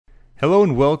Hello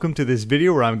and welcome to this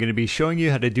video where I'm going to be showing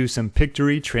you how to do some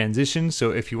Pictory transitions.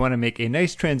 So if you want to make a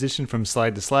nice transition from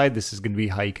slide to slide, this is going to be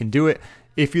how you can do it.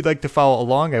 If you'd like to follow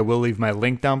along, I will leave my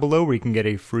link down below where you can get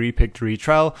a free Pictory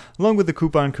trial along with the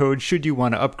coupon code. Should you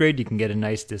want to upgrade, you can get a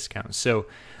nice discount. So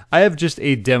I have just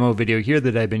a demo video here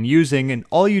that I've been using, and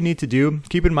all you need to do,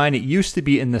 keep in mind it used to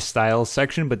be in the styles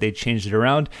section, but they changed it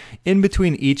around. In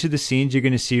between each of the scenes, you're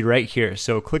going to see right here.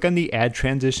 So click on the add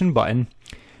transition button.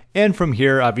 And from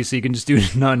here, obviously, you can just do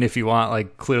none if you want.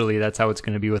 Like, clearly, that's how it's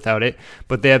going to be without it.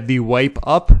 But they have the wipe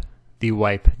up, the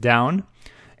wipe down.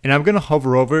 And I'm going to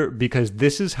hover over it because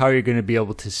this is how you're going to be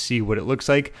able to see what it looks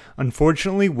like.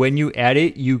 Unfortunately, when you add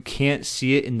it, you can't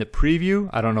see it in the preview.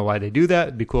 I don't know why they do that.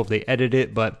 It'd be cool if they edit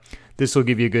it, but this will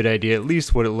give you a good idea, at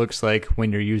least what it looks like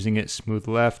when you're using it. Smooth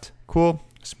left, cool.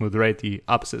 Smooth right, the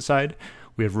opposite side.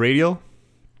 We have radial.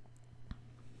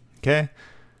 Okay.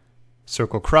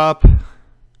 Circle crop.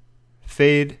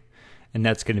 Fade, and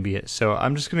that's going to be it. So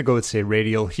I'm just going to go with, say,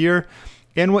 radial here.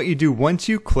 And what you do once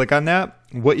you click on that,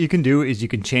 what you can do is you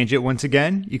can change it once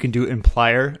again. You can do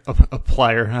applier.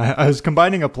 I was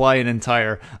combining apply and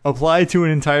entire. Apply to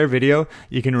an entire video.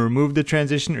 You can remove the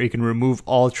transition, or you can remove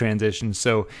all transitions.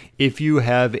 So if you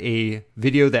have a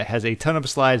video that has a ton of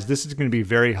slides, this is going to be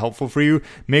very helpful for you.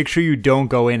 Make sure you don't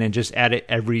go in and just add it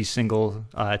every single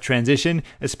transition,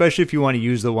 especially if you want to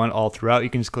use the one all throughout. You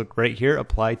can just click right here,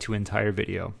 apply to entire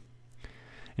video.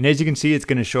 And as you can see, it's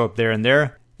going to show up there and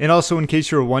there. And also, in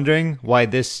case you were wondering why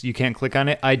this, you can't click on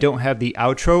it, I don't have the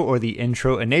outro or the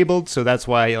intro enabled, so that's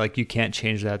why you can't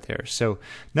change that there. So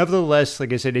nevertheless,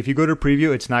 like I said, if you go to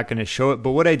preview, it's not going to show it.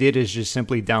 But what I did is just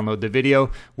simply download the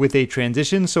video with a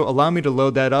transition. So allow me to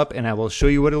load that up and I will show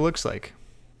you what it looks like.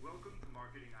 Welcome to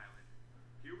Marketing Island.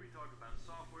 Here we talk about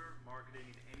software, marketing,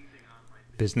 and anything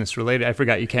online. Business related. I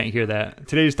forgot you can't hear that.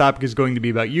 Today's topic is going to be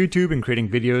about YouTube and creating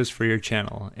videos for your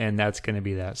channel, and that's going to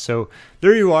be that. So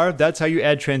there you are. That's how you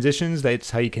add transitions. That's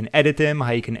how you can edit them,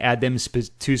 how you can add them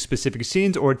to specific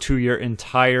scenes or to your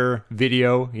entire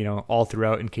video, all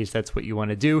throughout, in case that's what you want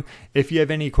to do. If you have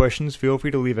any questions, feel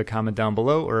free to leave a comment down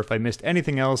below, or if I missed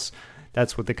anything else,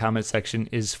 that's what the comment section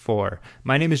is for.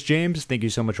 My name is James. Thank you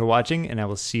so much for watching, and I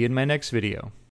will see you in my next video.